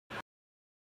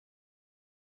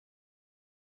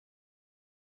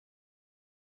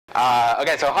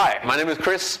Okay, so hi, my name is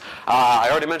Chris. I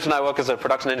already mentioned I work as a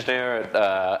production engineer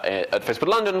at Facebook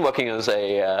London, working as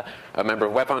a member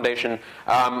of Web Foundation.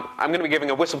 I'm going to be giving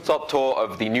a whistle-stop tour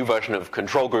of the new version of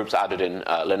control groups added in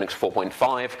Linux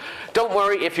 4.5. Don't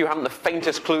worry if you haven't the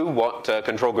faintest clue what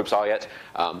control groups are yet.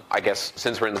 I guess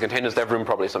since we're in the containers dev room,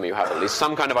 probably some of you have at least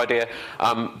some kind of idea.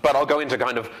 But I'll go into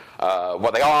kind of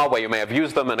what they are, where you may have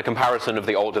used them, and a comparison of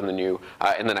the old and the new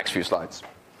in the next few slides.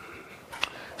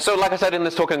 So like I said, in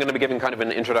this talk I'm going to be giving kind of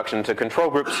an introduction to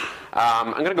control groups.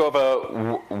 I'm going to go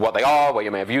over what they are, where you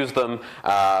may have used them,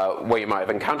 where you might have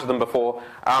encountered them before.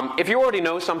 If you already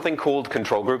know something called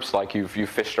control groups, like you've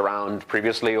fished around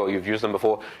previously or you've used them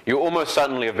before, you almost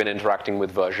certainly have been interacting with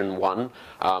version 1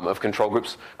 of control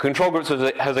groups. Control groups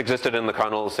has existed in the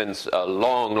kernel since a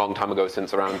long, long time ago,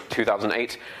 since around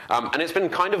 2008. And it's been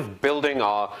kind of building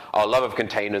our love of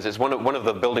containers. It's one of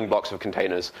the building blocks of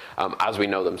containers as we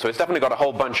know them. So it's definitely got a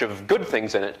whole bunch of good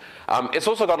things in it. It's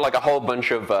also got like a whole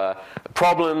bunch of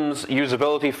problems,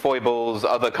 usability foibles,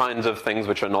 other kinds of things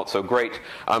which are not so great.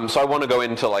 So I want to go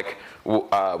into like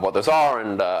what those are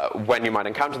and when you might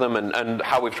encounter them and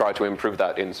how we've tried to improve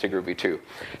that in cgroup-v2.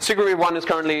 cgroup-v1 is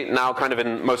currently now kind of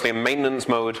mostly in maintenance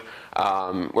mode,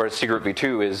 whereas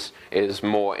cgroup-v2 is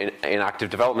more in active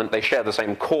development. They share the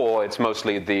same core. It's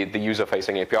mostly the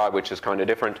user-facing API, which is kind of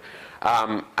different.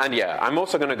 And yeah, I'm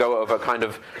also going to go over kind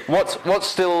of what's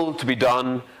still to be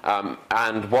done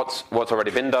and what's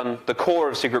already been done. The core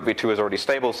of cgroup-v2 is already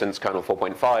stable since kernel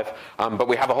 4.5, but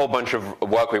we have a whole bunch of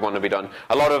work we want to be done.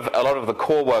 A lot of the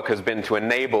core work has been to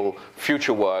enable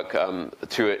future work,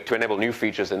 to enable new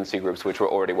features in cgroups which we're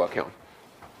already working on.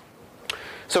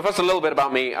 So first, a little bit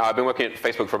about me. I've been working at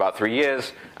Facebook for about 3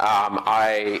 years.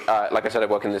 Like I said, I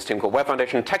work in this team called Web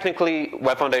Foundation. Technically,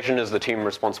 Web Foundation is the team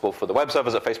responsible for the web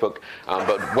servers at Facebook,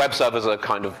 but web servers are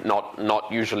kind of not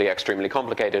usually extremely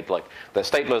complicated. Like, they're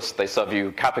stateless, they serve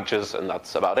you cat pictures, and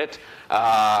that's about it.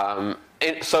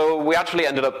 So we actually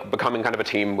ended up becoming kind of a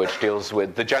team which deals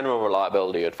with the general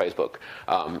reliability at Facebook.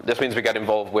 This means we get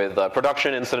involved with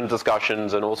production incident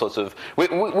discussions and all sorts of...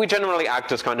 We generally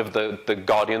act as kind of the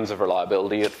guardians of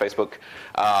reliability at Facebook.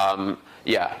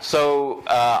 Yeah, so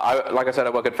like I said, I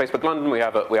work at Facebook London. We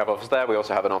have office there. We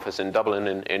also have an office in Dublin,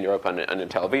 in Europe, and in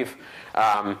Tel Aviv.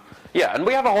 Yeah, and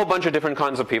we have a whole bunch of different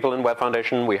kinds of people in Web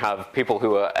Foundation. We have people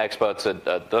who are experts at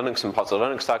Linux and parts of the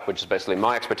Linux stack, which is basically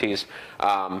my expertise. We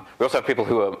also have people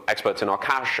who are experts in our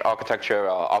cache architecture,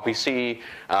 our RPC,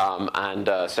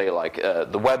 and say like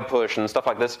the web push and stuff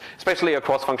like this. It's basically a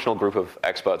cross-functional group of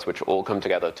experts which all come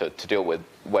together to deal with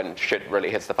when shit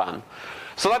really hits the fan.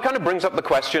 So that kind of brings up the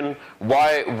question,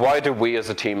 why do we as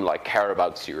a team like care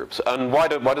about cgroups? And why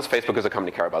does Facebook as a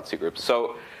company care about cgroups?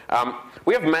 So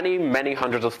we have many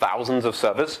hundreds of thousands of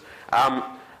servers.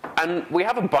 And we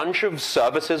have a bunch of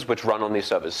services which run on these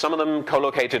servers. Some of them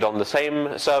co-located on the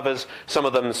same servers, some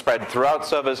of them spread throughout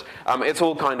servers. It's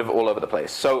all kind of all over the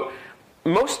place. So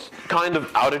most kind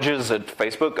of outages at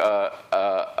Facebook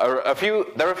there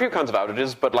are a few kinds of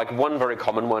outages, but like one very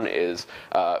common one is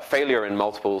failure in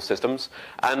multiple systems.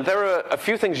 And there are a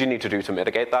few things you need to do to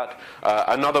mitigate that.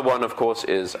 Another one, of course,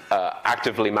 is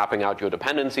actively mapping out your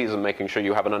dependencies and making sure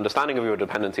you have an understanding of your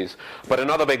dependencies. But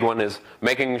another big one is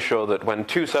making sure that when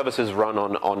two services run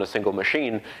on a single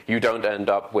machine, you don't end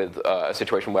up with a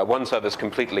situation where one service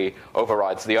completely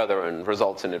overrides the other and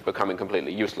results in it becoming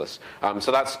completely useless.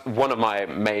 So that's one of my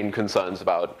main concerns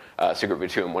about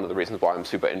cgroup-v2 and one of the reasons why I'm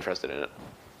super interested in it.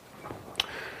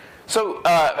 So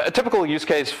a typical use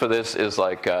case for this is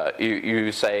like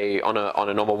you say on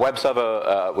a normal web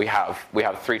server we have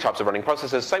 3 types of running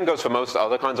processes. Same goes for most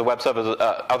other kinds of web servers,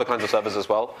 other kinds of servers as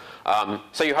well.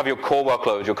 So you have your core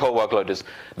workload. Your core workload is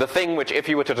the thing which, if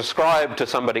you were to describe to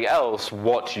somebody else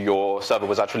what your server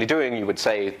was actually doing, you would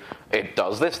say it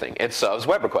does this thing. It serves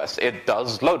web requests. It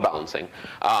does load balancing.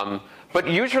 But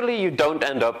usually you don't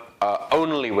end up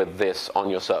only with this on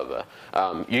your server.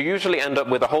 You usually end up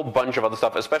with a whole bunch of other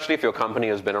stuff, especially if your company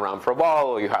has been around for a while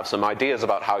or you have some ideas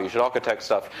about how you should architect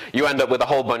stuff. You end up with a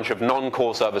whole bunch of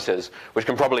non-core services which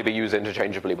can probably be used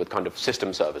interchangeably with kind of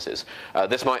system services.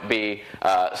 This might be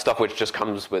stuff which just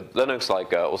comes with Linux,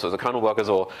 like also the kernel workers,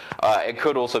 or it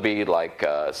could also be like,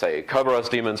 say, Kerberos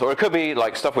daemons, or it could be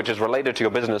like stuff which is related to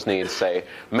your business needs, say,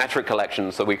 metric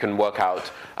collections, so we can work out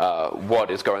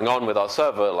what is going on with our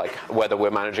server, like whether we're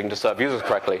managing to serve users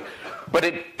correctly. But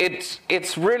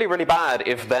it's really, really bad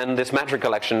if then this metric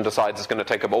collection decides it's going to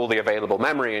take up all the available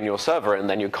memory in your server and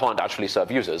then you can't actually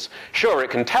serve users. Sure, it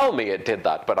can tell me it did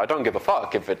that, but I don't give a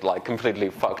fuck if it like completely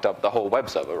fucked up the whole web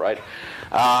server, right?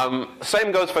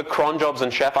 Same goes for cron jobs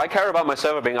and chef. I care about my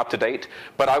server being up to date,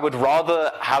 but I would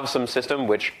rather have some system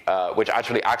which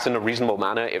actually acts in a reasonable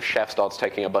manner if chef starts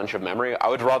taking a bunch of memory. I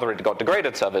would rather it got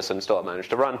degraded service and still managed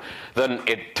to run than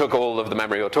it took all of the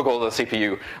memory or took all of the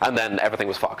CPU and then everything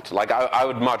was fucked. Like I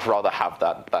would much rather have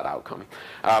that outcome.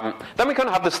 Then we kind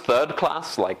of have this third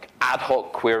class, like ad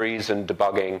hoc queries and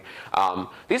debugging.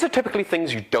 These are typically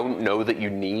things you don't know that you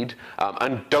need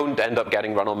and don't end up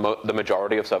getting run on the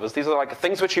majority of servers. These are like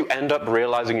things which you end up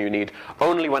realizing you need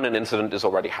only when an incident is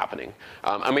already happening.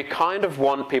 And we kind of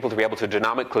want people to be able to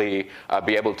dynamically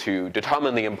be able to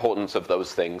determine the importance of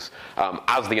those things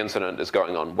as the incident is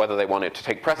going on, whether they want it to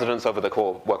take precedence over the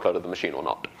core workload of the machine or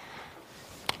not.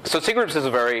 So cgroups is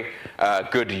a very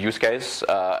good use case.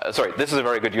 This is a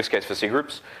very good use case for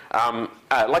cgroups.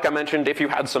 Like I mentioned, if you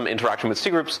had some interaction with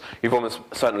cgroups, you've almost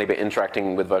certainly been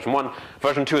interacting with version 1.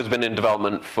 Version 2 has been in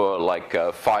development for like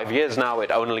 5 years now. It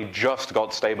only just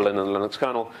got stable in the Linux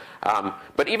kernel.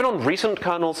 But even on recent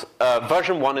kernels,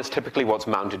 version 1 is typically what's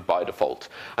mounted by default.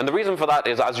 And the reason for that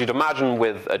is, as you'd imagine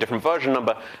with a different version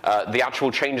number, the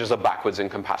actual changes are backwards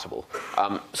incompatible.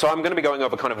 So I'm going to be going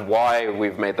over kind of why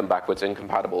we've made them backwards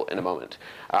incompatible in a moment.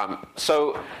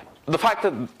 So the fact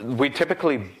that we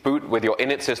typically boot with your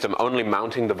init system only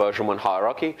mounting the version 1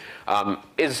 hierarchy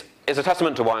is a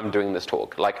testament to why I'm doing this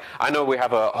talk. Like, I know we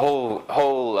have a whole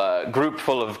group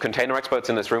full of container experts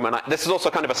in this room, and this is also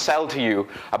kind of a sell to you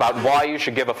about why you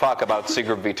should give a fuck about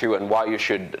cgroup-v2 and why you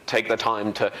should take the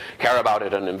time to care about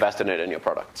it and invest in it in your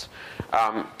products.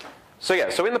 So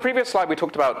in the previous slide we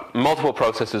talked about multiple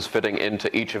processes fitting into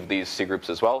each of these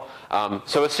cgroups as well.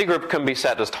 So a cgroup can be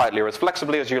set as tightly or as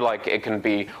flexibly as you like. It can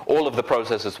be all of the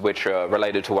processes which are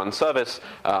related to one service,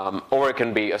 or it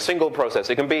can be a single process.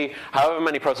 It can be however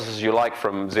many processes you like,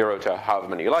 from 0 to however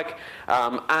many you like.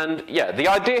 The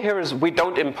idea here is we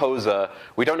don't impose a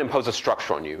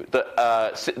structure on you.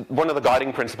 One of the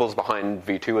guiding principles behind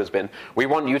v2 has been we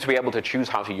want you to be able to choose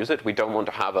how to use it. We don't want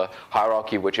to have a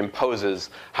hierarchy which imposes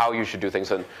how you should do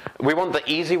things, and we want the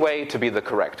easy way to be the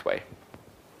correct way.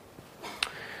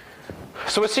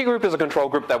 So a cgroup is a control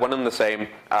group. They're one and the same.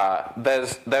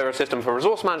 They're a system for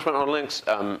resource management on Linux.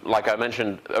 Like I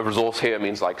mentioned, a resource here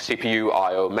means like CPU,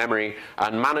 I/O, memory,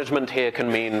 and management here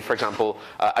can mean, for example,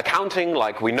 accounting.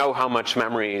 Like we know how much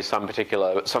memory some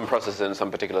processes in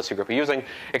some particular cgroup are using.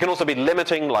 It can also be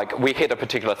limiting, like we hit a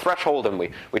particular threshold and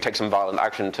we take some violent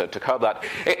action to curb that.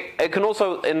 It can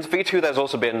also, in v2, there's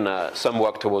also been some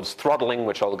work towards throttling,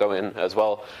 which I'll go in as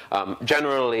well.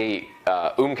 Generally,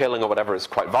 killing or whatever is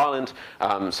quite violent.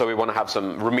 So we want to have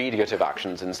some remediative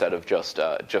actions instead of just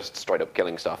straight up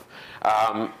killing stuff.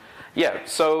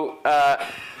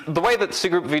 The way that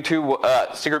cgroups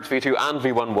v2 and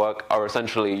v1 work are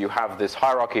essentially you have this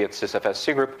hierarchy. It's sysfs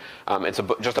cgroup. It's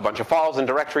just a bunch of files and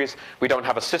directories. We don't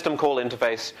have a system call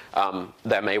interface.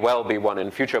 There may well be one in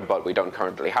future, but we don't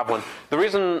currently have one. The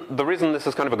reason this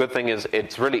is kind of a good thing is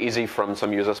it's really easy from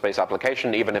some user space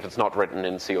application, even if it's not written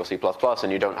in C or C++,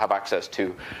 and you don't have access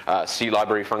to C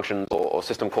library functions or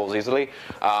system calls easily.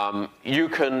 You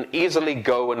can easily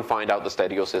go and find out the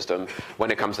state of your system when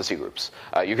it comes to cgroups.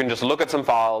 You can just look at some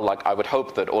files. Like I would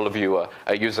hope that all of you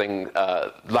are using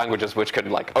languages which can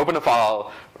like open a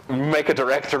file, make a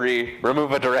directory,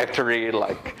 remove a directory.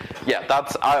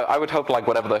 I would hope like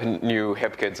whatever the new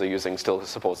hip kids are using still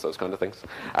supports those kind of things.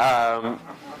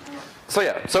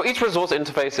 So each resource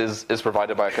interface is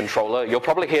provided by a controller. You'll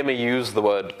probably hear me use the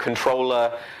word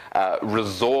controller,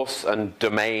 resource, and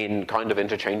domain kind of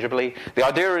interchangeably. The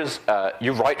idea is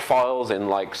you write files in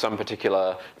like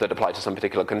that apply to some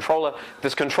particular controller.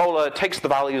 This controller takes the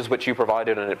values which you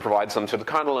provided and it provides them to the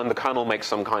kernel, and the kernel makes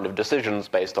some kind of decisions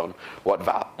based on what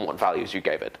values you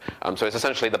gave it. So it's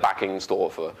essentially the backing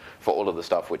store for all of the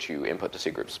stuff which you input to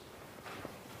cgroups.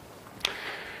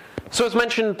 So as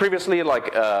mentioned previously,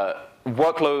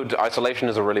 workload isolation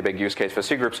is a really big use case for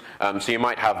cgroups. So you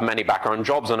might have many background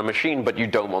jobs on a machine, but you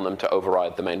don't want them to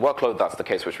override the main workload. That's the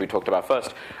case which we talked about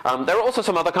first. There are also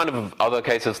some other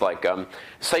cases, like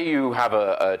say you have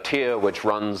a tier which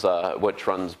runs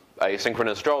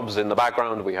asynchronous jobs in the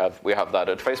background. We have that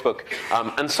at Facebook.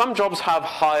 And some jobs have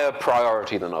higher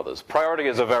priority than others. Priority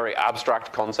is a very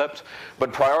abstract concept,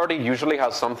 but priority usually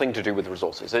has something to do with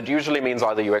resources. It usually means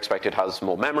either you expect it has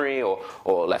more memory or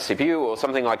less CPU or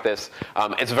something like this.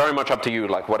 It's very much up to you,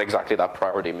 like what exactly that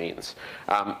priority means.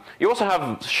 You also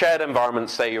have shared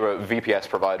environments. Say you're a VPS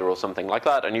provider or something like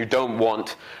that, and you don't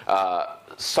want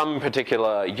some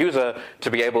particular user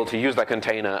to be able to use that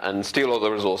container and steal all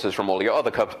the resources from all your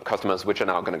other customers, which are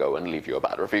now going to go and leave you a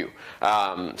bad review. There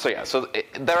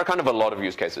are kind of a lot of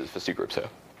use cases for cgroups here.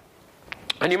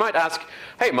 And you might ask,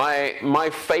 hey, my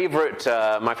favorite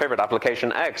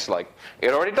application X, like,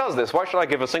 it already does this. Why should I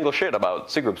give a single shit about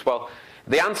cgroups? Well,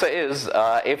 the answer is,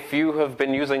 if you have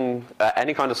been using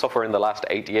any kind of software in the last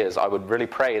 8 years, I would really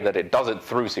pray that it does it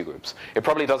through cgroups. It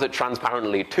probably does it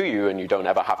transparently to you, and you don't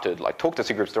ever have to like talk to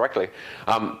cgroups directly.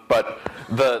 But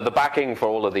the backing for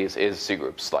all of these is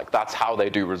cgroups. Like, that's how they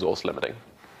do resource limiting.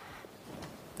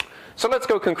 So let's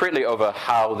go concretely over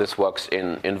how this works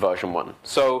in version 1.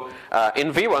 So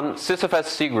in v1, sysfs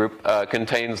cgroup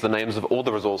contains the names of all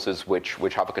the resources which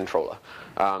have a controller.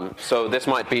 So this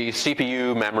might be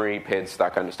CPU, memory, PIDs,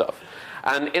 that kind of stuff.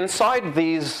 And inside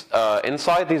these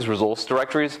resource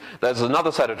directories, there's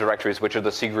another set of directories which are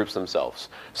the cgroups themselves.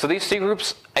 So these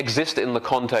cgroups exist in the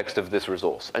context of this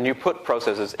resource, and you put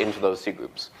processes into those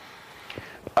cgroups.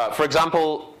 For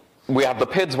example, we have the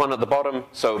PIDs one at the bottom,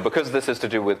 so because this is to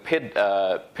do with PID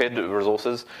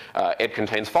resources, it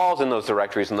contains files in those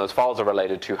directories, and those files are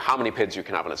related to how many PIDs you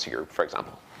can have in a cgroup, for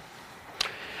example.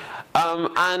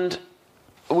 And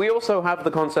we also have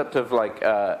the concept of like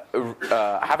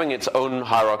having its own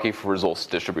hierarchy for resource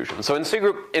distribution. So in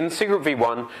cgroup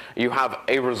v1, you have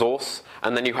a resource,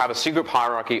 and then you have a cgroup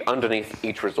hierarchy underneath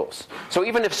each resource. So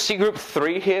even if cgroup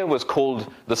 3 here was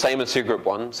called the same as cgroup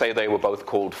 1, say they were both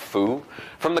called foo,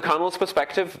 from the kernel's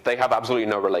perspective, they have absolutely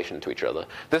no relation to each other.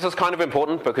 This is kind of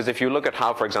important because if you look at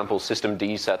how, for example,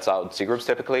 systemd sets out cgroups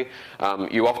typically,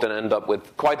 you often end up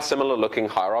with quite similar looking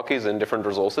hierarchies in different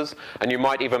resources, and you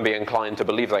might even be inclined to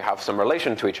believe they have some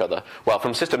relation to each other. Well,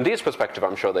 from systemd's perspective,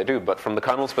 I'm sure they do, but from the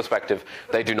kernel's perspective,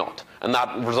 they do not. And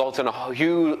that results in a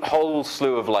whole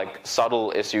slew of like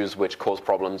subtle issues which cause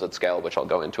problems at scale, which I'll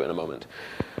go into in a moment.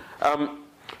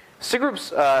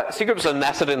 Cgroups are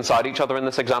nested inside each other in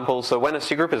this example. So when a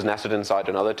cgroup is nested inside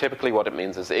another, typically what it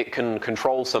means is it can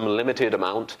control some limited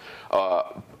amount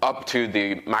up to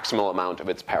the maximal amount of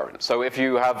its parent. So if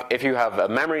you have a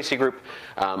memory cgroup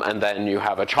and then you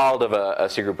have a child of a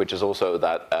cgroup which is also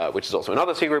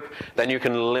another cgroup, then you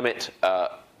can limit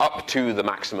up to the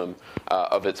maximum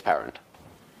of its parent.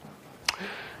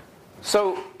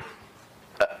 So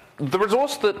the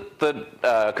resource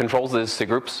that controls these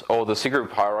cgroups, or the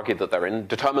cgroup hierarchy that they're in,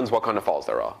 determines what kind of files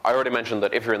there are. I already mentioned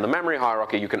that if you're in the memory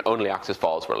hierarchy, you can only access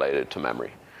files related to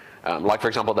memory. Like, for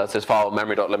example, there's this file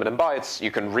memory.limit in bytes. You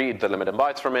can read the limit in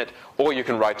bytes from it, or you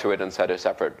can write to it and set a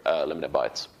separate limit in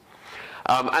bytes.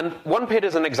 And one PID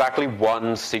isn't exactly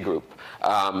one cgroup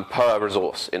per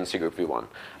resource in cgroup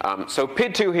v1. So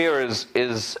PID2 here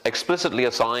is explicitly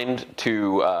assigned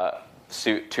to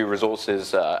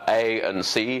resources A and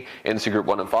C in cgroup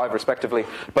 1 and 5 respectively,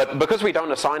 but because we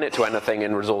don't assign it to anything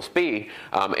in resource B,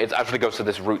 it actually goes to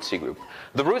this root cgroup.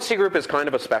 The root cgroup is kind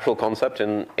of a special concept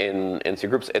in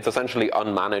cgroups. It's essentially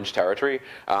unmanaged territory.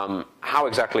 How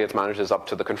exactly it's managed is up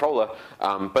to the controller,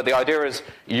 but the idea is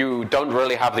you don't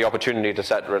really have the opportunity to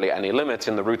set really any limits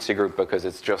in the root cgroup because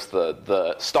it's just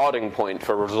the starting point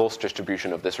for resource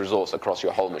distribution of this resource across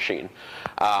your whole machine.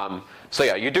 So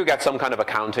yeah, you do get some kind of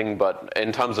accounting, but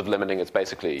in terms of limiting, it's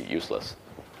basically useless.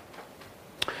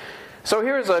 So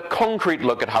here's a concrete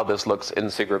look at how this looks in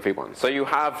cgroup v1. So you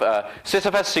have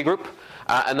sysfs cgroup,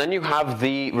 and then you have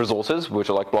the resources, which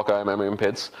are like block I, memory, and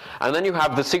PIDs, and then you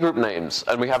have the cgroup names,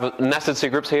 and we have nested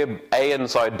cgroups here, A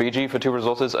inside bg for 2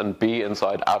 resources, and B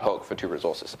inside ad hoc for 2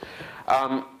 resources.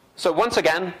 So once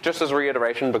again, just as a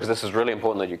reiteration, because this is really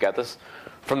important that you get this,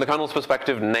 from the kernel's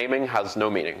perspective, naming has no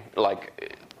meaning.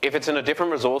 Like, if it's in a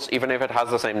different resource, even if it has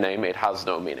the same name, it has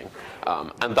no meaning.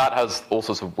 And that has all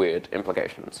sorts of weird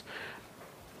implications.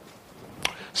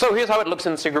 So here's how it looks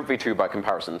in cgroup v2 by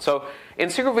comparison. So in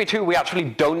cgroup v2, we actually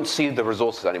don't see the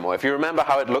resources anymore. If you remember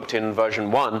how it looked in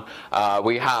version 1,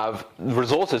 we have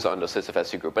resources under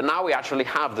sysfs cgroup, but now we actually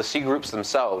have the cgroups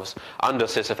themselves under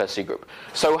sysfs cgroup.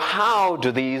 So how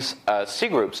do these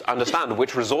cgroups understand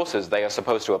which resources they are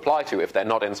supposed to apply to if they're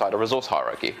not inside a resource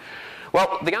hierarchy?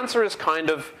 Well, the answer is kind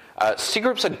of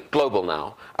cgroups are global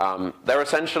now. They're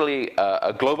essentially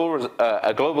a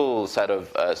global set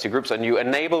of cgroups, and you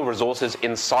enable resources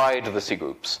inside the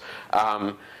cgroups.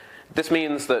 This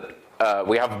means that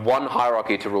we have one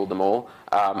hierarchy to rule them all,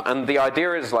 and the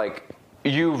idea is like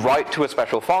you write to a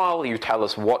special file, you tell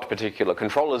us what particular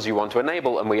controllers you want to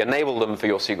enable, and we enable them for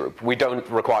your cgroup. We don't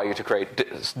require you to create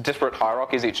disparate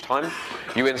hierarchies each time.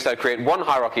 You instead create one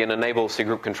hierarchy and enable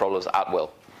cgroup controllers at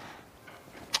will.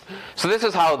 So this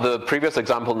is how the previous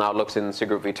example now looks in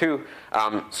cgroup-v2.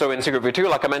 So in cgroup-v2,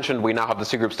 like I mentioned, we now have the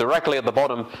cgroups directly at the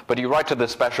bottom, but you write to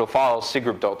this special file,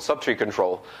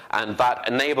 cgroup.subtree_control, and that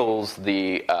enables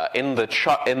the in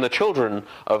the children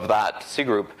of that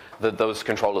cgroup that those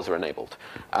controllers are enabled.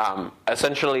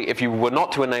 Essentially, if you were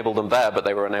not to enable them there, but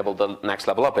they were enabled the next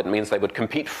level up, it means they would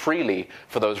compete freely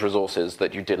for those resources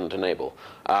that you didn't enable.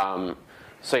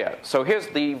 So yeah, so here's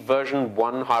the version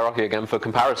 1 hierarchy again for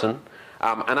comparison.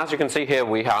 And as you can see here,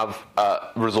 we have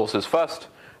resources first.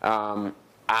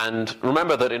 And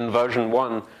remember that in version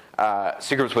 1,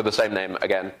 cgroups with the same name,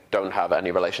 again, don't have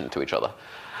any relation to each other.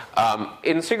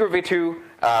 In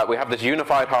cgroup-v2, we have this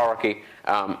unified hierarchy,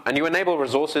 and you enable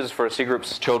resources for a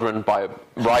cgroup's children by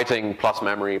writing plus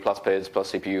memory, plus PIDs,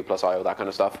 plus CPU, plus IO, that kind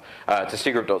of stuff, to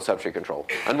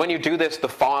cgroup.subtree_control. And when you do this, the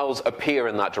files appear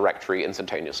in that directory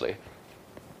instantaneously.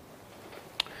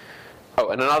 Oh,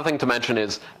 and another thing to mention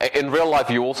is, in real life,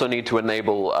 you also need to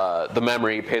enable the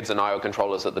memory, PIDs, and IO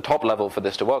controllers at the top level for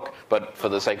this to work, but for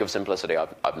the sake of simplicity,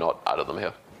 I've not added them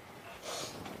here.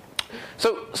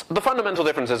 So the fundamental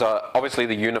differences are obviously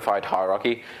the unified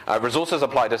hierarchy. Resources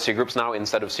apply to cgroups now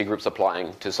instead of cgroups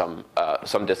applying to some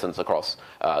distance across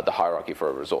the hierarchy for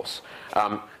a resource.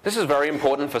 This is very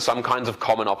important for some kinds of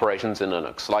common operations in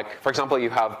Linux. Like, for example, you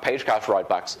have page cache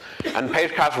writebacks, and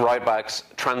page cache writebacks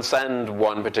transcend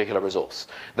one particular resource.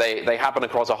 They happen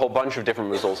across a whole bunch of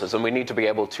different resources, and we need to be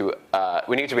able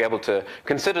to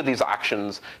consider these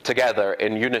actions together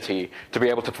in unity to be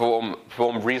able to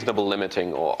perform reasonable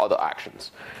limiting or other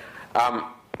actions.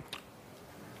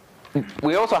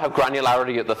 We also have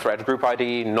granularity at the thread group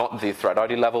ID, not the thread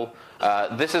ID level.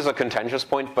 This is a contentious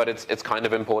point, but it's kind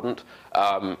of important.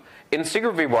 In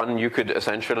cgroup-v1, you could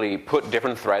essentially put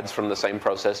different threads from the same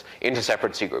process into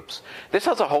separate cgroups. This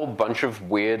has a whole bunch of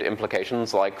weird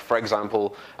implications. Like, for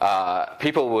example,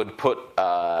 people would put,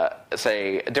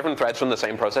 say, different threads from the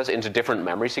same process into different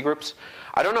memory cgroups.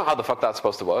 I don't know how the fuck that's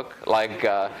supposed to work. Like,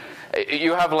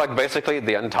 you have like basically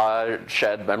the entire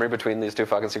shared memory between these two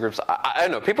fucking cgroups. I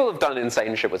don't know. People have done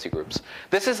insane shit with cgroups.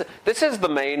 This is the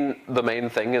main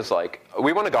thing is like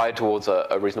we want to guide towards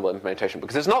a reasonable implementation,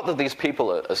 because it's not that these people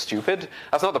are stupid.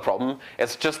 That's not the problem.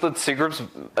 It's just that cgroups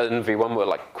in v1 were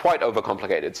like quite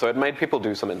overcomplicated, so it made people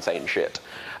do some insane shit.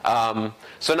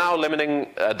 So now limiting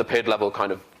at the PID level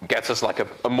kind of gets us like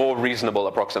a more reasonable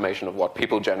approximation of what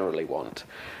people generally want.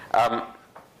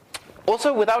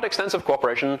 Also, without extensive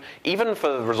cooperation, even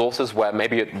for resources where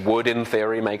maybe it would, in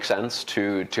theory, make sense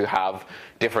to have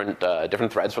different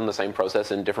threads from the same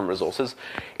process in different resources,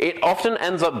 it often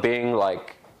ends up being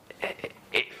like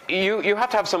you have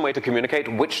to have some way to communicate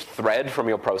which thread from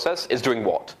your process is doing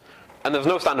what. And there's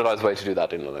no standardized way to do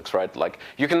that in Linux, right? Like,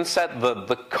 you can set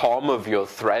the com of your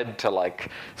thread to like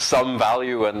some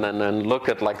value and then look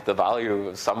at like the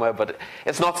value somewhere, but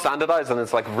it's not standardized and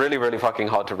it's like really, really fucking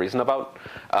hard to reason about.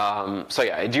 So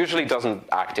yeah, it usually doesn't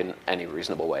act in any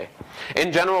reasonable way.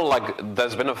 In general, like,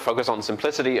 there's been a focus on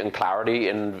simplicity and clarity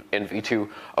in v2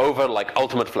 over like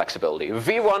ultimate flexibility.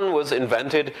 v1 was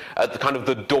invented at kind of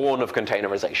the dawn of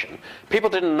containerization.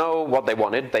 People didn't know what they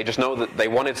wanted. They just know that they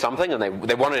wanted something and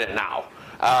they wanted it now.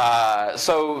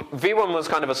 So v1 was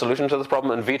kind of a solution to this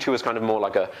problem, and v2 is kind of more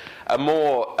like a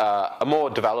more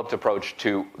developed approach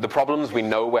to the problems we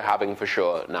know we're having for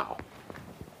sure now.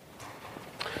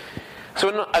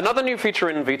 So another new feature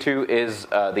in v2 is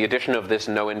the addition of this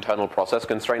no internal process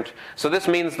constraint. So this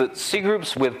means that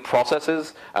cgroups with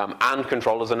processes and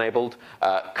controllers enabled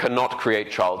cannot create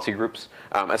child cgroups.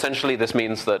 Essentially, this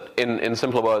means that, in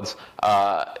simpler words,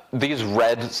 these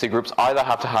red cgroups either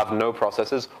have to have no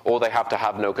processes or they have to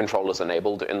have no controllers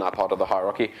enabled in that part of the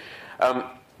hierarchy.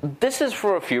 This is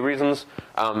for a few reasons.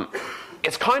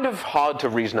 It's kind of hard to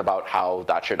reason about how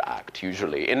that should act,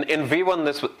 usually. In v1,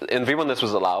 this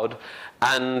was allowed,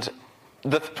 and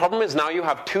the problem is now you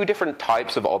have two different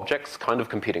types of objects kind of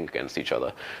competing against each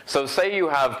other. So say you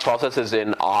have processes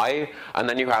in I, and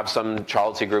then you have some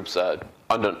child cgroups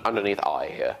underneath I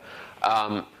here.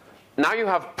 Now you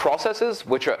have processes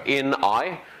which are in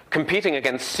I competing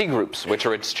against cgroups, which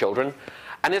are its children.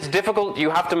 And it's difficult. You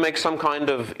have to make some kind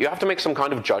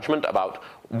of judgment about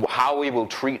how we will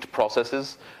treat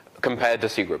processes compared to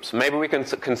cgroups. Maybe we can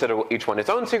consider each one its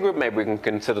own cgroup. Maybe we can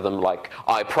consider them like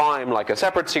I prime, like a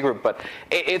separate cgroup. But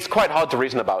it's quite hard to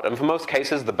reason about. And for most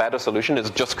cases, the better solution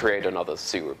is just create another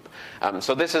cgroup.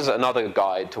 So this is another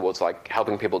guide towards like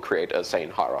helping people create a sane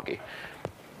hierarchy.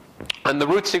 And the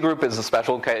root cgroup is a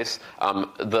special case.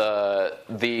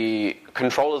 The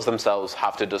controllers themselves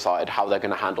have to decide how they're going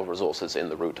to handle resources in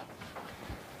the root.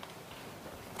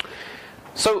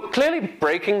 So clearly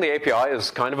breaking the API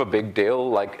is kind of a big deal.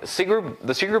 Like the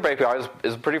cgroup API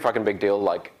is a pretty fucking big deal.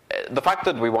 Like the fact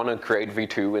that we want to create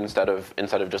v2 instead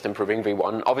of just improving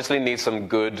v1 obviously needs some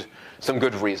good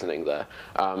reasoning there.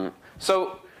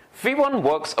 So v1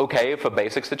 works okay for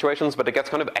basic situations, but it gets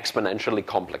kind of exponentially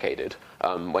complicated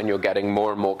when you're getting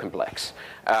more and more complex.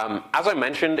 As I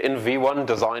mentioned, in v1,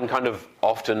 design kind of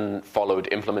often followed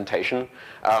implementation,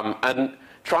 and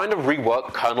trying to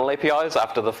rework kernel APIs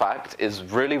after the fact is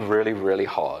really, really, really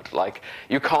hard. Like,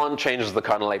 you can't change the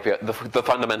kernel API, the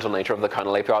fundamental nature of the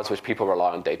kernel APIs which people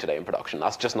rely on day-to-day in production.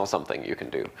 That's just not something you can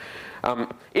do.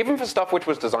 Even for stuff which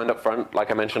was designed up front,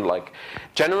 like I mentioned, like,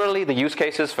 generally the use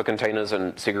cases for containers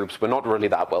and cgroups were not really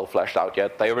that well fleshed out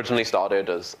yet. They originally started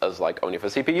as like only for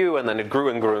CPU, and then it grew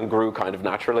and grew and grew kind of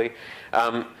naturally.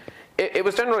 It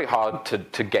was generally hard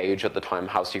to gauge at the time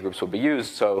how cgroups would be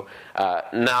used, so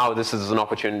now this is an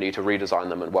opportunity to redesign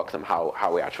them and work them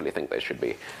how we actually think they should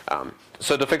be.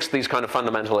 So to fix these kind of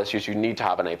fundamental issues, you need to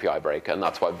have an API break, and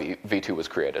that's why v2 was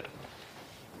created.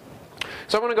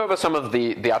 So I want to go over some of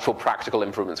the actual practical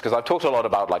improvements, because I've talked a lot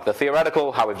about like the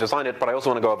theoretical, how we've designed it, but I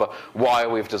also want to go over why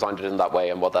we've designed it in that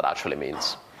way and what that actually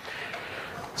means.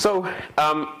 So,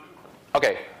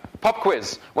 okay. Pop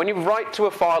quiz. When you write to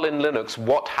a file in Linux,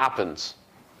 what happens?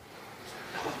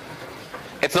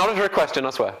 It's not a trick question, I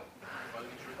swear.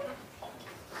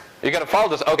 You get a file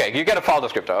you get a file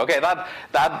descriptor. Okay,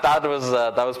 that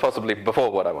was possibly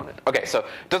before what I wanted. Okay, so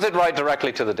does it write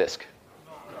directly to the disk?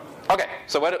 Okay,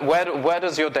 so where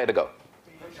does your data go?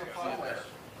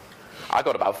 I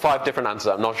got about 5 different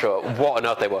answers. I'm not sure what on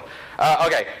earth they were.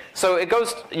 Okay, so it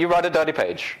goes. You write a dirty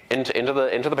page into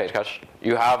the page cache.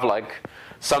 You have like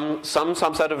some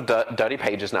subset of dirty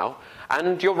pages now,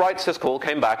 and your write syscall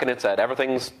came back and it said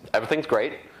everything's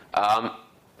great.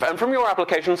 And from your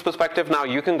application's perspective, now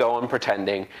you can go on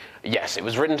pretending, yes, it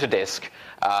was written to disk,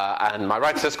 and my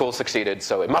write syscall succeeded,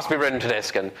 so it must be written to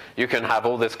disk, and you can have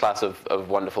all this class of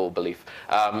wonderful belief.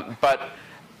 But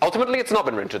ultimately, it's not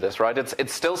been written to disk, right?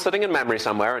 It's still sitting in memory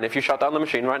somewhere, and if you shut down the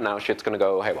machine right now, shit's going to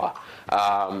go haywire.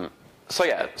 So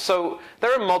yeah, so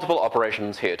there are multiple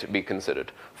operations here to be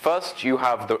considered. First, you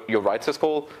have your write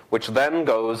syscall, which then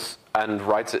goes and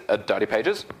writes dirty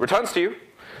pages, returns to you,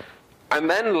 and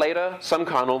then later some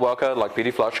kernel worker like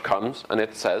pdflush comes and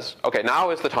it says, okay,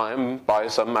 now is the time, by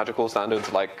some magical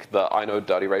standards like the inode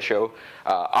dirty ratio,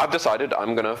 I've decided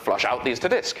I'm going to flush out these to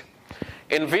disk.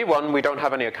 In v1, we don't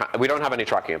have any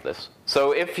tracking of this.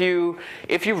 So if you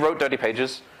wrote dirty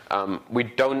pages, we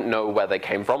don't know where they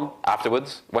came from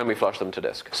afterwards when we flush them to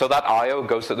disk. So that I/O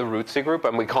goes to the root cgroup,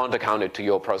 and we can't account it to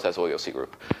your process or your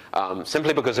cgroup,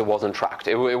 simply because it wasn't tracked.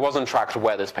 It wasn't tracked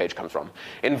where this page comes from.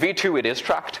 In v2, it is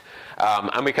tracked,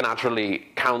 and we can actually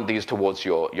count these towards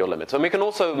your limits. And we can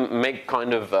also make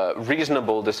kind of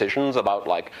reasonable decisions about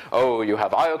like, oh, you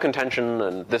have I/O contention,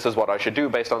 and this is what I should do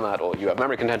based on that, or you have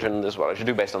memory contention, and this is what I should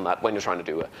do based on that when you're trying to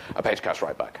do a page cache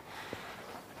write back.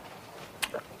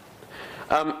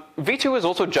 v2 is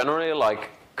also generally like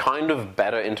kind of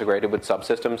better integrated with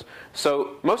subsystems.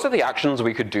 So most of the actions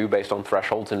we could do based on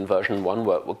thresholds in version 1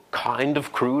 were kind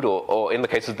of crude, or in the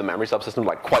case of the memory subsystem,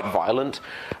 like quite violent.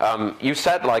 You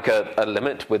set like a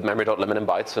limit with memory.limit in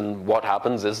bytes, and what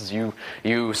happens is your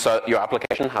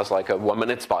application has like a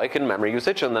 1-minute spike in memory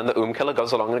usage, and then the killer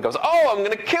goes along and it goes, oh, I'm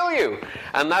going to kill you!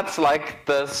 And that's like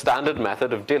the standard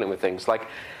method of dealing with things. Like,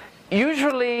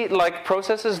 usually, like,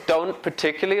 processes don't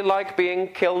particularly like being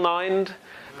kill-nined.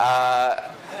 I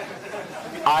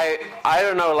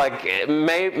don't know, like,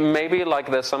 maybe like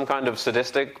there's some kind of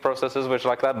sadistic processes which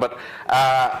like that, but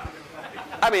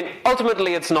I mean,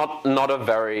 ultimately it's not a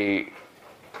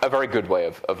very good way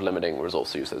of limiting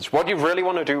resource usage. What you really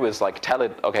want to do is like tell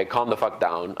it, okay, calm the fuck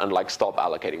down and like stop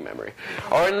allocating memory.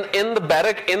 Or in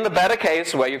the better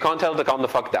case where you can't tell it to calm the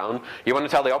fuck down, you want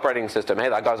to tell the operating system, hey,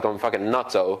 that guy's going fucking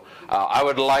nutso. I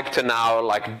would like to now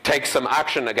like take some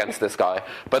action against this guy,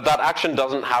 but that action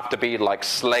doesn't have to be like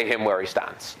slay him where he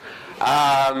stands.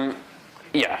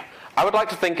 Yeah. I would like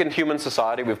to think in human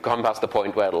society we've come past the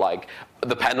point where like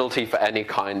the penalty for any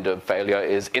kind of failure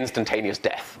is instantaneous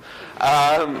death.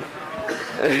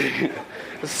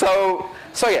 So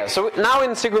now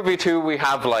in cgroupv2 we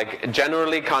have like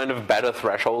generally kind of better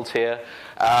thresholds here.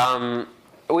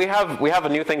 We have a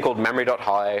new thing called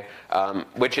memory.high,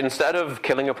 which instead of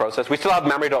killing a process, we still have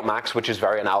memory.max, which is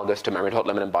very analogous to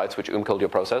memory.limit in bytes, which killed your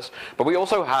process. But we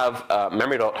also have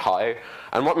memory.high,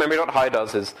 and what memory.high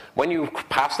does is when you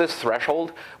pass this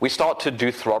threshold, we start to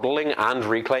do throttling and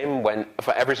reclaim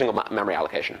for every single memory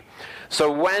allocation.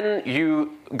 So when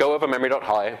you go over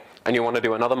memory.high and you want to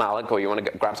do another malloc, or you want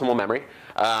to grab some more memory,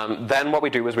 then what we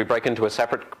do is we break into a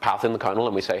separate path in the kernel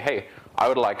and we say, hey, I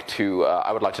would like to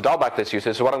dial back this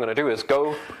usage. So what I'm going to do is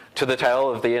go to the tail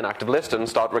of the inactive list and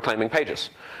start reclaiming pages.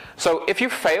 So if you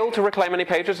fail to reclaim any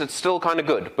pages, it's still kind of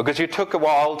good, because you took a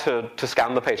while to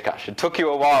scan the page cache. It took you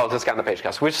a while to scan the page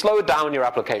cache. We've slowed down your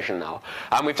application now,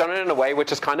 and we've done it in a way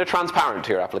which is kind of transparent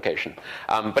to your application.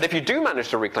 But if you do manage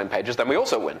to reclaim pages, then we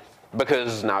also win,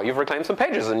 because now you've reclaimed some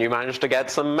pages and you managed to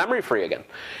get some memory free again.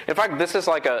 In fact, this is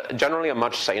like generally a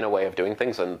much saner way of doing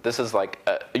things, and this is like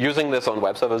using this on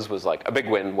web servers was like a big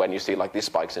win when you see like these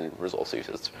spikes in resource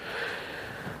usage.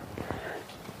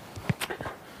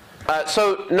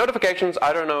 So notifications,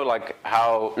 I don't know like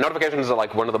how notifications are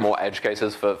like one of the more edge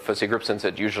cases for cgroups, since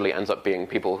it usually ends up being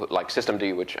people who, like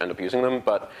systemd, which end up using them.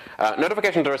 But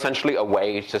notifications are essentially a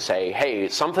way to say, hey,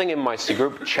 something in my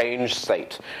cgroup changed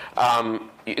state.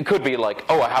 It could be like,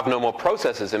 oh, I have no more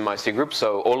processes in my cgroup,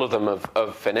 so all of them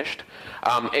have finished.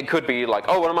 It could be like,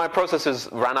 oh, one of my processes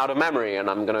ran out of memory, and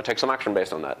I'm going to take some action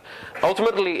based on that.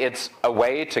 Ultimately, it's a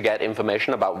way to get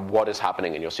information about what is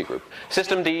happening in your cgroup.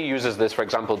 Systemd uses this, for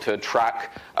example, to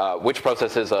track which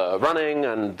processes are running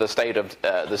and the state of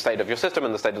your system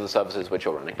and the state of the services which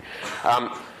you're running.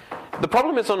 The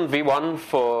problem is on v1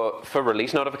 for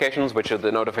release notifications, which are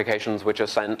the notifications which are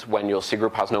sent when your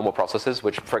cgroup has no more processes,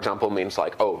 which, for example, means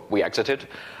like, oh, we exited.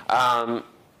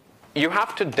 You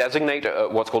have to designate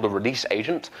what's called a release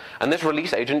agent, and this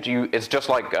release agent is just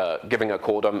like giving a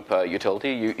core dump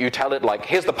utility. You tell it like,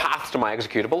 here's the path to my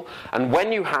executable, and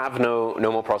when you have no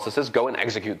more processes, go and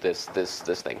execute this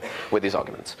thing with these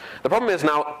arguments. The problem is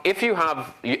now, if you're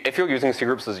using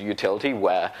cgroups as a utility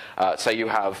where say you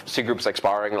have cgroups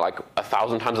expiring like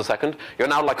 1,000 times a second, you're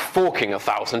now like forking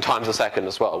 1,000 times a second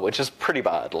as well, which is pretty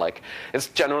bad. Like, it's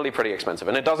generally pretty expensive,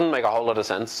 and it doesn't make a whole lot of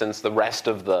sense, since the rest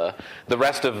of the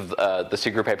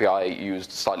cgroup API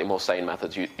used slightly more sane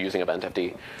methods using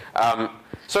eventfd.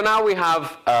 So now we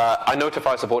have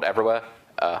iNotify support everywhere.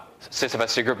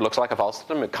 sysfs cgroup looks like a file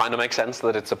system. It kind of makes sense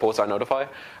that it supports iNotify.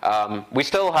 We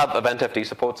still have eventfd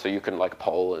support, so you can like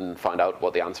poll and find out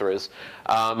what the answer is.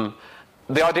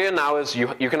 The idea now is you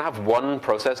can have one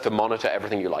process to monitor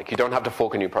everything you like. You don't have to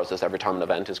fork a new process every time an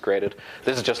event is created.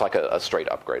 This is just like a straight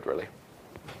upgrade, really.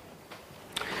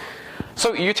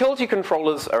 So utility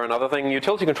controllers are another thing.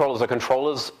 Utility controllers are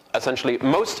controllers, essentially.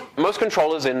 Most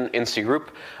controllers in cgroup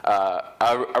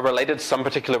are related to some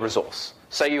particular resource.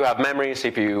 Say you have memory,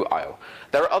 CPU, I/O.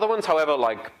 There are other ones, however,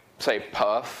 like, say,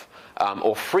 perf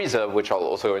or freezer, which I'll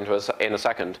also go into in a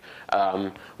second,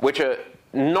 which are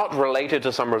not related to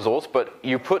some resource, but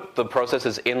you put the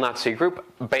processes in that cgroup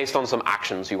based on some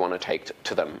actions you want to take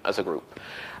to them as a group.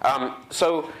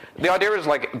 So the idea is,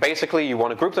 like, basically you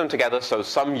want to group them together so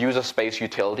some user space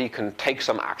utility can take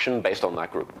some action based on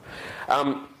that group.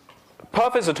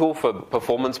 Perf is a tool for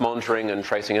performance monitoring and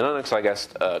tracing in Linux. I guess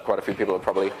quite a few people have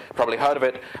probably heard of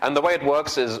it. And the way it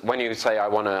works is, when you say I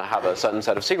want to have a certain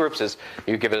set of cgroups, is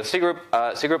you give it a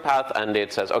cgroup path, and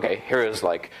it says, okay, here is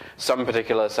like some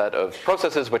particular set of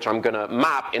processes which I'm going to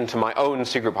map into my own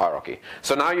cgroup hierarchy.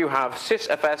 So now you have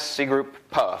sysfs cgroup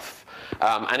perf,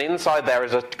 and inside there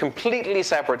is a completely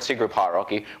separate cgroup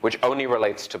hierarchy which only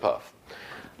relates to perf.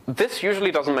 This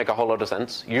usually doesn't make a whole lot of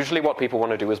sense. Usually what people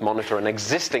want to do is monitor an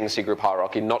existing cgroup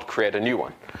hierarchy, not create a new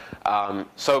one.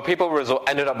 So people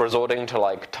ended up resorting to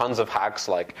like tons of hacks,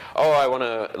 like, oh, I want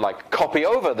to like copy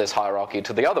over this hierarchy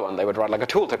to the other one. They would write like a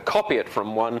tool to copy it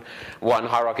from one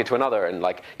hierarchy to another, and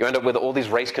like you end up with all these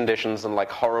race conditions and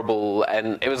like horrible,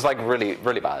 and it was like really,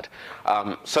 really bad.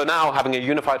 So now having a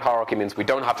unified hierarchy means we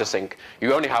don't have to sync.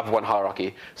 You only have one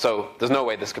hierarchy, so there's no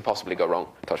way this could possibly go wrong,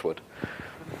 touch wood.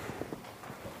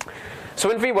 So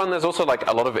in v1, there's also like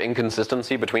a lot of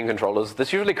inconsistency between controllers.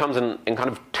 This usually comes in kind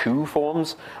of two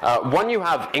forms. One, you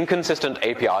have inconsistent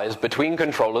APIs between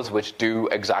controllers which do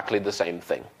exactly the same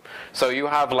thing. So you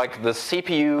have like the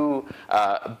CPU,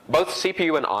 both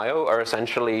CPU and I/O are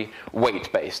essentially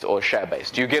weight-based or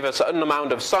share-based. You give a certain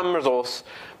amount of some resource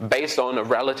based on a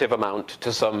relative amount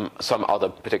to some other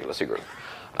particular cgroup.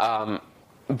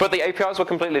 But the APIs were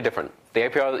completely different. The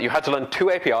API, you had to learn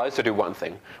two APIs to do one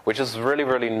thing, which is really,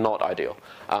 really not ideal.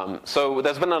 So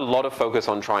there's been a lot of focus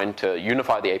on trying to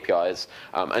unify the APIs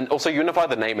and also unify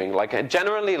the naming. Like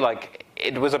generally, like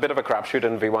it was a bit of a crapshoot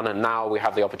in v1, and now we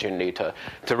have the opportunity to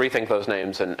rethink those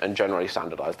names and generally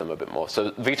standardize them a bit more.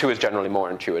 So v2 is generally more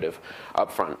intuitive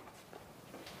up front.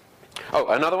 Oh,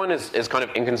 another one is kind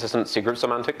of inconsistent cgroup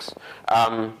semantics.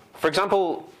 For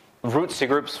example, root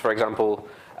cgroups, for example.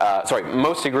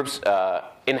 Most cgroups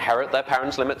inherit their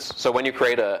parents' limits. So when you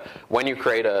create a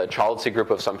child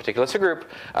cgroup of some particular cgroup,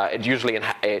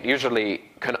 it usually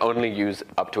can only use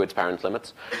up to its parents'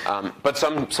 limits. But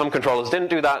some controllers didn't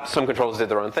do that. Some controllers did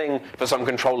their own thing. For some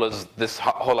controllers, this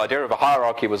whole idea of a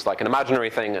hierarchy was like an imaginary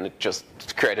thing, and it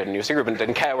just created a new cgroup and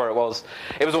didn't care where it was.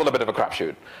 It was all a bit of a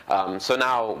crapshoot. So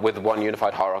now with one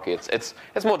unified hierarchy, it's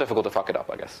more difficult to fuck it up,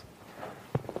 I guess.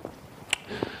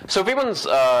 So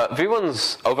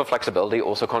V1's over-flexibility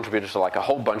also contributed to like a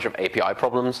whole bunch of API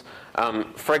problems.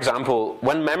 For example,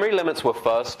 when memory limits were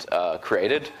first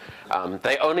created,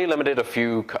 they only limited a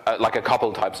few, like a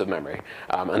couple types of memory.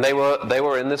 And they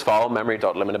were in this file,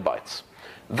 memory.limited bytes.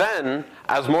 Then,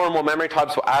 as more and more memory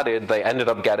types were added, they ended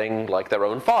up getting like their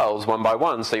own files one by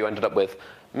one. So you ended up with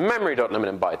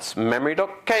memory.limited bytes,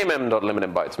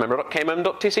 memory.kmem.limited bytes,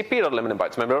 memory.kmem.tcp.limited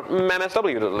bytes,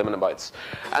 memory.mmsw.limited bytes.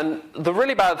 And the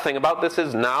really bad thing about this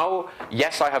is now,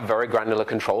 yes, I have very granular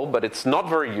control, but it's not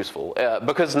very useful.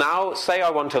 Because now, say I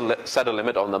want to set a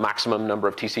limit on the maximum number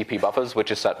of TCP buffers,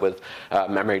 which is set with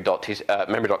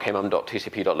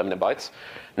memory.kmem.tcp.limited bytes.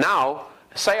 Now,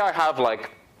 say I have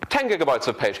like 10 gigabytes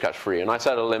of page cache free, and I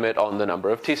set a limit on the number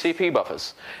of TCP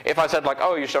buffers. If I said like,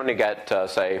 oh, you should only get,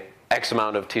 say, X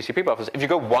amount of TCP buffers, if you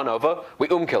go one over, we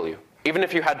kill you. Even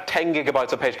if you had 10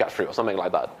 gigabytes of page cache free or something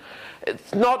like that.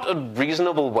 It's not a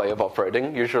reasonable way of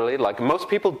operating, usually. Like, most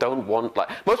people don't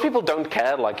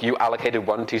care, like, you allocated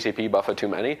one TCP buffer too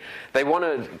many. They want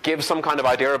to give some kind of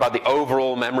idea about the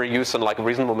overall memory use and, like,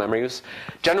 reasonable memory use.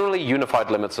 Generally, unified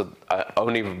limits are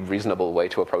only reasonable way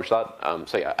to approach that.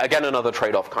 So yeah, again, another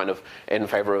trade-off kind of in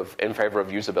favor of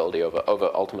usability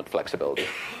over ultimate flexibility.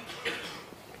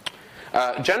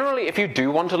 Generally, if you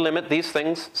do want to limit these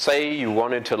things, say you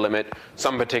wanted to limit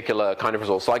some particular kind of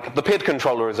resource, like the PID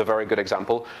controller is a very good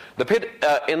example. The PID,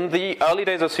 in the early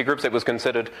days of cgroups, it was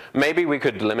considered maybe we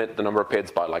could limit the number of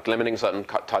PIDs by like limiting certain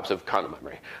types of kernel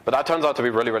memory. But that turns out to be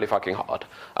really, really fucking hard.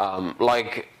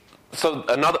 So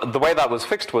the way that was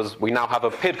fixed was we now have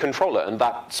a PID controller, and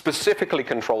that specifically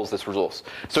controls this resource.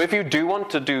 So if you do want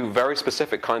to do very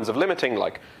specific kinds of limiting,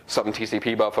 like some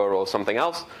TCP buffer or something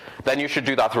else, then you should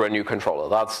do that through a new controller.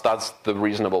 That's the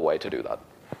reasonable way to do that.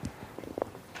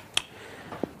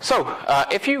 So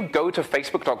if you go to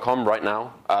facebook.com right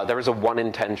now, there is a 1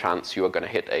 in 10 chance you are going to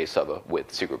hit a server with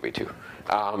cgroupv2.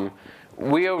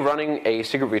 We are running a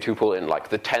cgroup-v2 pool in like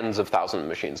the tens of thousands of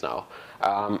machines now.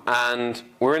 And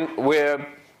we're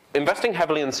investing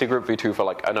heavily in cgroup-v2 for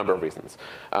like a number of reasons.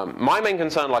 My main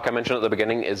concern, like I mentioned at the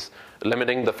beginning, is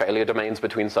limiting the failure domains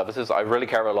between services. I really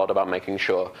care a lot about making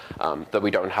sure that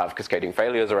we don't have cascading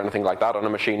failures or anything like that on a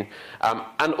machine.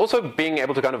 And also being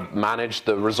able to kind of manage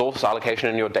the resource allocation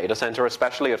in your data center,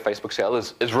 especially at Facebook scale,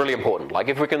 is really important. Like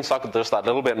if we can suck just that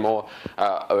little bit more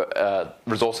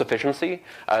resource efficiency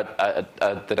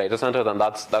at the data center, then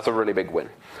that's a really big win.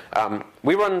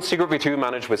 We run cgroup-v2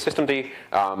 managed with systemd.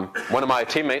 One of my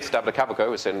teammates, Davide Capico,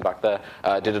 who's sitting back there,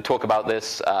 did a talk about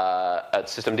this at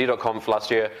systemd.conf last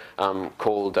year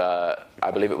called, I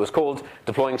believe it was called,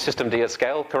 Deploying Systemd at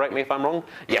Scale. Correct me if I'm wrong.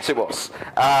 Yes, it was.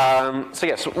 So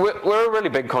yes, we're a really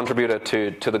big contributor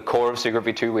to the core of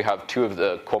cgroup-v2. We have 2 of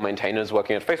the core maintainers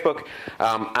working at Facebook,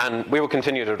 and we will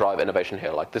continue to drive innovation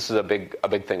here. Like this is a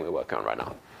big thing we're working on right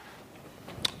now.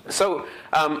 So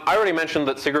I already mentioned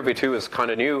that cgroup-v2 is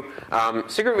kind of new.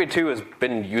 cgroup-v2 has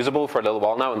been usable for a little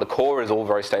while now, and the core is all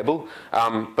very stable.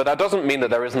 But that doesn't mean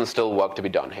that there isn't still work to be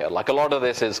done here. Like a lot of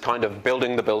this is kind of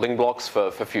building the building blocks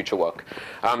for future work.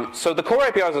 So the core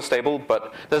APIs are stable,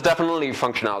 but there's definitely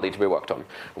functionality to be worked on.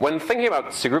 When thinking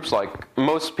about cgroups, like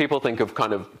most people think of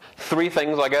kind of 3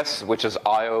 things, I guess, which is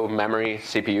I/O, memory,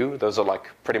 CPU. Those are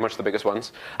like pretty much the biggest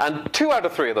ones. And 2 out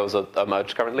of 3 of those are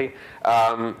merged currently.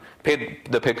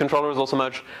 The PID controller is also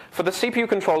merged. For the CPU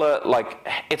controller, like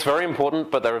it's very important,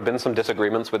 but there have been some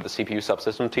disagreements with the CPU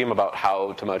subsystem team about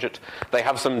how to merge it. They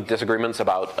have some disagreements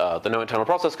about the no internal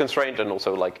process constraint, and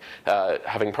also like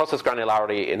having process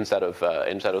granularity instead of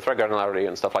thread granularity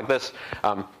and stuff like this.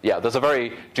 Yeah, there's a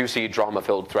very juicy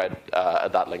drama-filled thread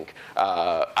at that link.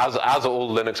 As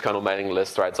all Linux kernel mailing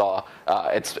list threads are,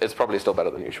 it's probably still better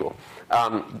than usual.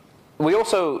 We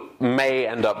also may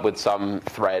end up with some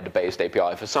thread-based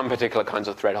API for some particular kinds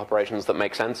of thread operations that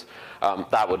make sense.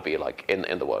 That would be like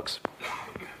in the works.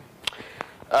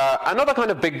 Another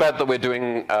kind of big bet that we're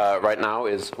doing right now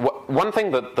is one thing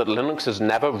that Linux has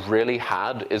never really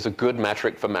had is a good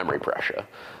metric for memory pressure.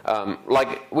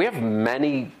 Like we have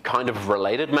many kind of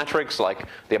related metrics, like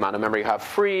the amount of memory you have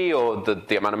free or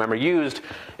the amount of memory used.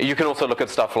 You can also look at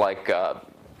stuff like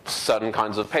certain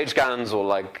kinds of page scans, or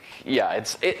like, yeah,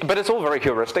 but it's all very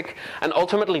heuristic, and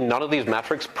ultimately none of these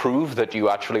metrics prove that you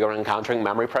actually are encountering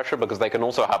memory pressure, because they can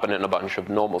also happen in a bunch of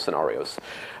normal scenarios.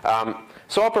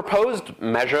 So our proposed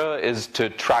measure is to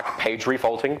track page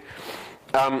refaulting.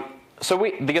 So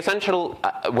the essential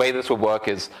way this will work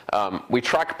is we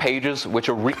track pages which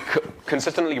are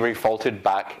consistently refaulted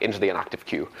back into the inactive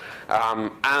queue.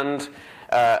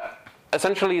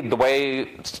 Essentially, the way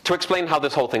to explain how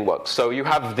this whole thing works. So you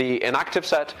have the inactive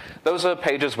set. Those are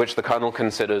pages which the kernel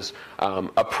considers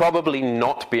are probably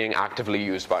not being actively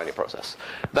used by any process.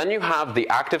 Then you have the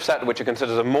active set, which it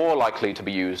considers are more likely to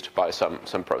be used by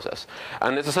some process.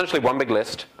 And it's essentially one big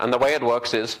list. And the way it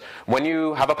works is when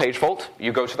you have a page fault,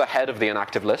 you go to the head of the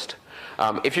inactive list.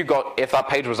 If that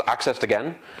page was accessed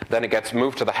again, then it gets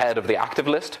moved to the head of the active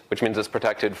list, which means it's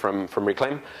protected from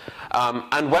reclaim.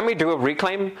 And when we do a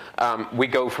reclaim, we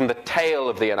go from the tail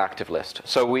of the inactive list.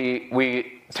 So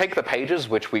we take the pages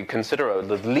which we consider are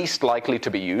the least likely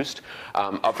to be used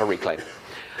up for reclaim.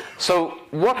 So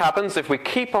what happens if we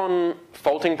keep on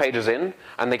faulting pages in,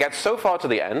 and they get so far to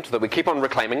the end that we keep on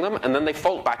reclaiming them, and then they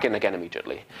fault back in again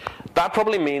immediately? That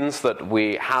probably means that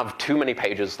we have too many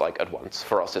pages at once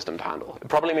for our system to handle. It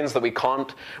probably means that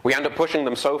we end up pushing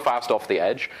them so fast off the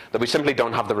edge that we simply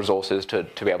don't have the resources to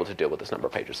be able to deal with this number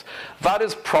of pages. That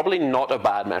is probably not a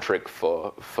bad metric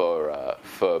for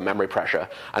memory pressure,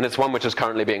 and it's one which is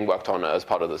currently being worked on as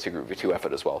part of the cgroup-v2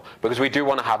 effort as well, because we do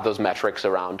want to have those metrics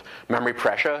around memory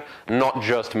pressure, not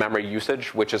just memory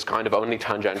usage, which is kind of only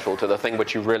tangential to the thing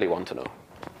which you really want to know.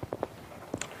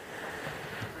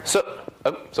 So,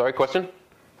 sorry, question?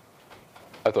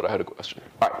 I thought I had a question.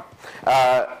 All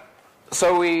right.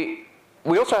 So we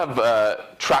also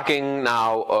have tracking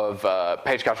now of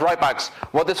page cache writebacks.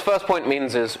 What this first point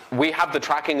means is we have the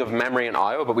tracking of memory and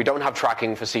I/O, but we don't have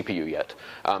tracking for CPU yet.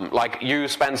 Like you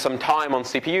spend some time on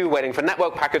CPU waiting for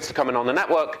network packets to come in on the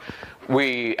network,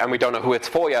 and we don't know who it's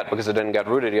for yet because it didn't get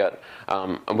routed yet,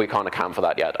 and we can't account for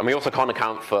that yet. And we also can't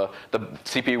account for the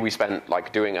CPU we spent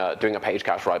doing a page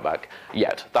cache writeback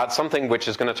yet. That's something which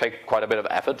is going to take quite a bit of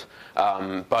effort,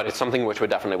 but it's something which we're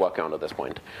definitely working on at this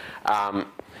point.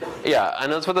 Yeah,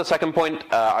 and as for the second point,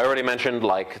 I already mentioned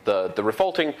the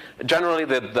refaulting. Generally,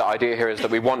 the idea here is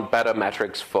that we want better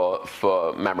metrics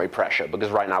for memory pressure,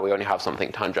 because right now we only have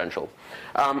something tangential.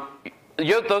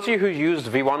 Those of you who used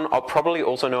V1 will probably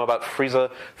also know about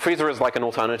freezer. Freezer is like an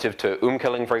alternative to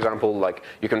killing, for example. Like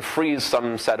you can freeze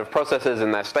some set of processes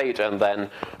in their state and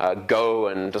then go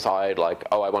and decide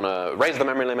oh, I want to raise the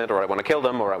memory limit, or I want to kill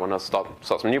them, or I want to start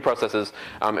some new processes.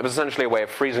 It was essentially a way of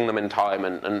freezing them in time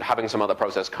and having some other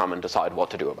process come and decide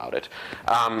what to do about it.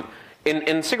 In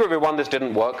cgroup-v1, this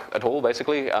didn't work at all,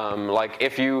 basically.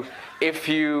 If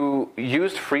you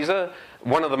used freezer,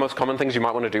 one of the most common things you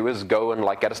might want to do is go and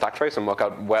get a stack trace and work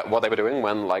out what they were doing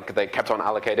when they kept on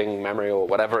allocating memory or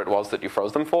whatever it was that you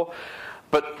froze them for.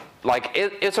 But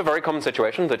it's a very common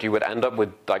situation that you would end up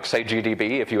with, say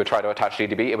GDB. If you would try to attach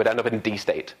GDB, it would end up in D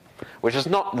state, which is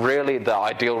not really the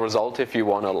ideal result if you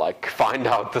want to find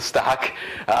out the stack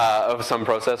of some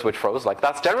process which froze.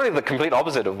 That's generally the complete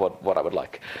opposite of what I would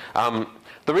like.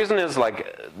 The reason is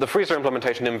the freezer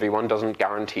implementation in V1 doesn't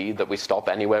guarantee that we stop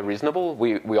anywhere reasonable.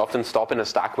 We often stop in a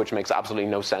stack which makes absolutely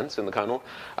no sense in the kernel.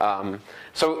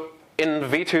 So in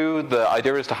V2, the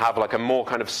idea is to have a more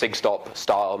kind of sigstop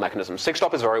style mechanism.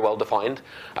 Sigstop is very well defined,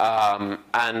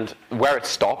 and where it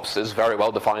stops is very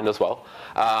well defined as well.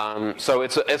 So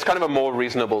it's kind of a more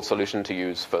reasonable solution to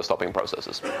use for stopping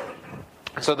processes.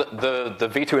 So the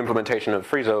V2 implementation of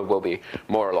freezer will be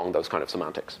more along those kind of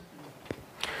semantics.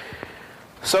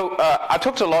 So I've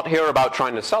talked a lot here about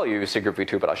trying to sell you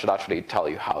cgroup-v2, but I should actually tell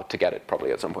you how to get it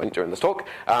probably at some point during this talk.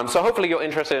 So hopefully you're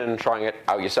interested in trying it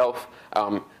out yourself.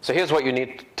 So here's what you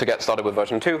need to get started with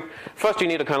version 2. First, you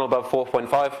need a kernel above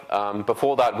 4.5.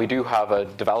 Before that, we do have a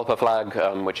developer flag,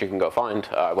 which you can go find.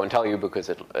 I won't tell you because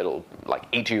it'll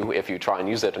eat you if you try and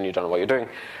use it and you don't know what you're doing.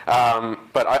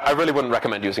 But I really wouldn't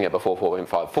recommend using it before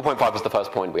 4.5. 4.5 is the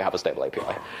first point we have a stable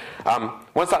API.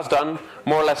 Once that's done,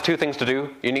 more or less two things to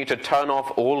do. You need to turn off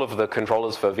all of the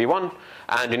controllers for V1,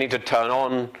 and you need to turn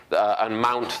on and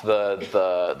mount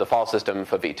the file system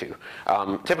for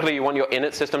V2. Typically, you want your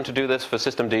init system to do this. For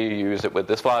systemd, you use it with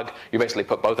this flag. You basically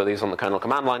put both of these on the kernel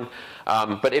command line.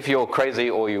 But if you're crazy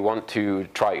or you want to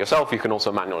try it yourself, you can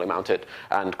also manually mount it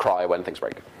and cry when things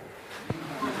break.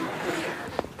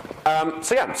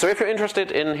 So if you're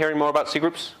interested in hearing more about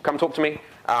cgroups, come talk to me.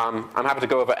 I'm happy to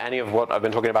go over any of what I've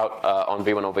been talking about on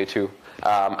V1 or V2.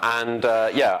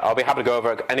 I'll be happy to go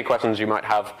over any questions you might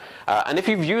have. And if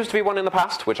you've used V1 in the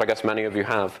past, which I guess many of you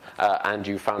have, and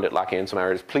you found it lacking in some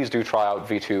areas, please do try out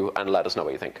V2 and let us know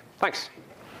what you think. Thanks.